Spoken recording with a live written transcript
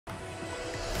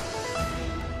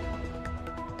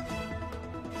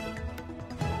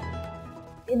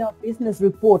In a business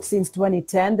report since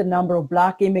 2010, the number of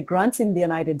Black immigrants in the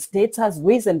United States has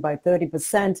risen by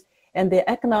 30%, and their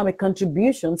economic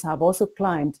contributions have also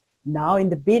climbed, now in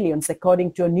the billions,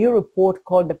 according to a new report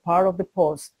called The Power of the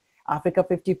Pause. Africa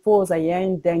 54's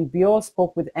Ayen Deng Bior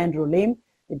spoke with Andrew Lim,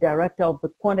 the director of the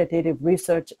quantitative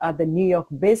research at the New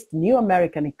York-based New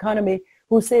American Economy,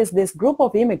 who says this group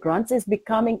of immigrants is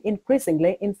becoming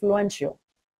increasingly influential.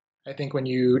 I think when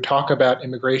you talk about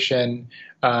immigration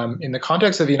in the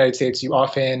context of the United States, you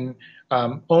often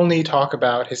only talk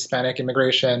about Hispanic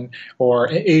immigration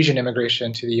or Asian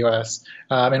immigration to the U.S.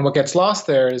 And what gets lost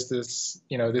there is this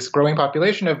growing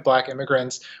population of Black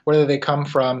immigrants, whether they come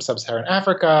from sub-Saharan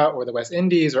Africa or the West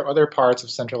Indies or other parts of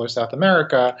Central or South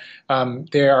America.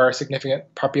 They are a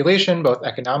significant population, both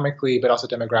economically but also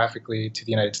demographically, to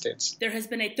the United States. There has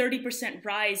been a 30%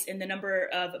 rise in the number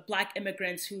of Black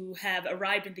immigrants who have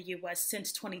arrived in the U.S.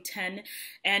 since 2010,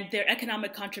 and their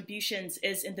economic contributions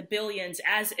is in the billions,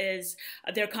 as is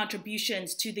their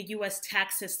contributions to the U.S.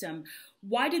 tax system.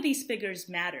 Why do these figures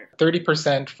matter?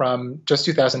 30% from just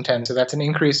 2010. So that's an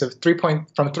increase of from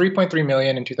 3.3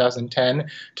 million in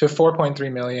 2010 to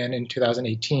 4.3 million in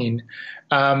 2018.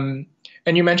 And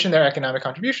you mentioned their economic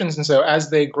contributions. And so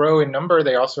as they grow in number,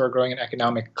 they also are growing in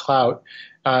economic clout.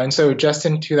 And so just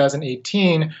in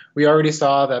 2018, we already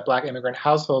saw that Black immigrant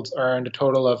households earned a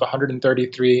total of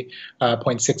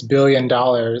 $133.6 billion.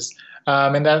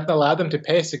 And that allowed them to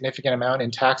pay a significant amount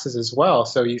in taxes as well.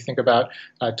 So you think about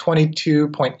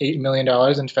 $22.8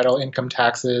 million in federal income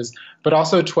taxes, but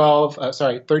also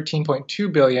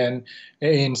 $13.2 billion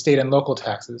in state and local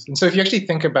taxes. And so if you actually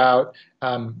think about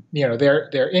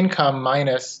their income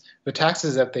minus the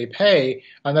taxes that they pay,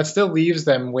 that still leaves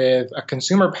them with a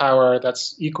consumer power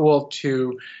that's equal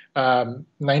to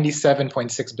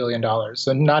 $97.6 billion.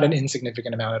 So not an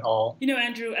insignificant amount at all. You know,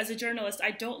 Andrew, as a journalist,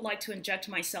 I don't like to inject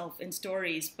myself in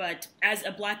stories, but as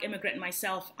a Black immigrant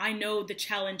myself, I know the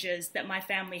challenges that my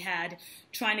family had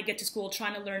trying to get to school,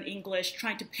 trying to learn English,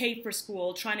 trying to pay for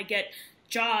school, trying to get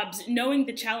jobs, knowing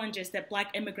the challenges that Black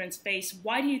immigrants face.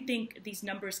 Why do you think these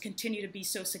numbers continue to be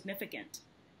so significant?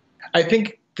 I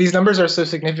think these numbers are so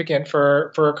significant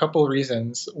for a couple of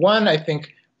reasons. One, I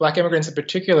think Black immigrants in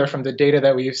particular, from the data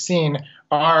that we've seen,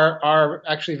 are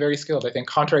actually very skilled. I think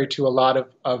contrary to a lot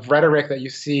of rhetoric that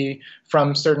you see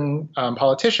from certain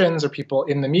politicians or people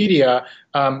in the media,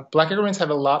 Black immigrants have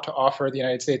a lot to offer the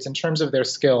United States in terms of their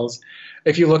skills.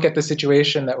 If you look at the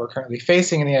situation that we're currently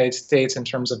facing in the United States in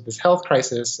terms of this health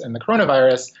crisis and the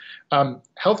coronavirus,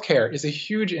 healthcare is a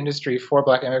huge industry for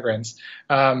Black immigrants.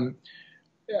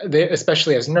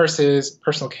 Especially as nurses,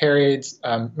 personal care aides,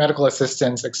 medical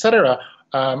assistants, et cetera.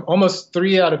 Almost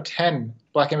 3 out of 10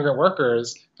 Black immigrant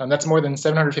workers, that's more than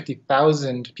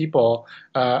 750,000 people,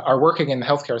 are working in the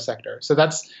healthcare sector. So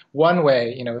that's one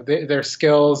way, their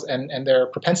skills and their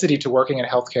propensity to working in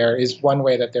healthcare is one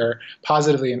way that they're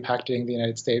positively impacting the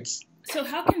United States. So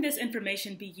how can this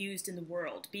information be used in the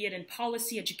world, be it in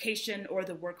policy, education, or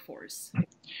the workforce?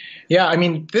 Yeah, I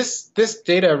mean, this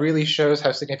data really shows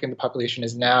how significant the population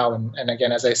is now. And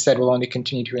again, as I said, will only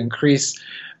continue to increase.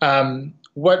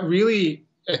 What really,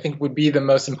 I think, would be the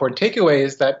most important takeaway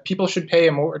is that people should pay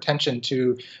more attention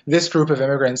to this group of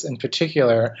immigrants in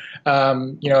particular.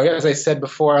 As I said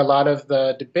before, a lot of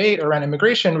the debate around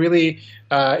immigration really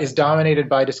is dominated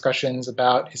by discussions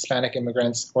about Hispanic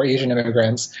immigrants or Asian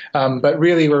immigrants. But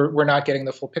really, we're not getting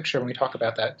the full picture when we talk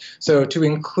about that. So to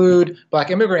include Black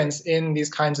immigrants in these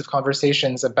kinds of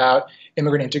conversations about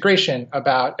immigrant integration,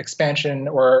 about expansion,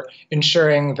 or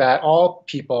ensuring that all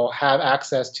people have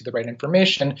access to the right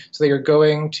information so that you're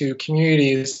going to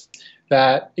communities,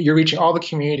 that you're reaching all the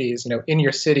communities, in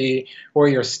your city or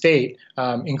your state,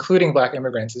 including Black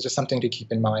immigrants, is just something to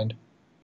keep in mind.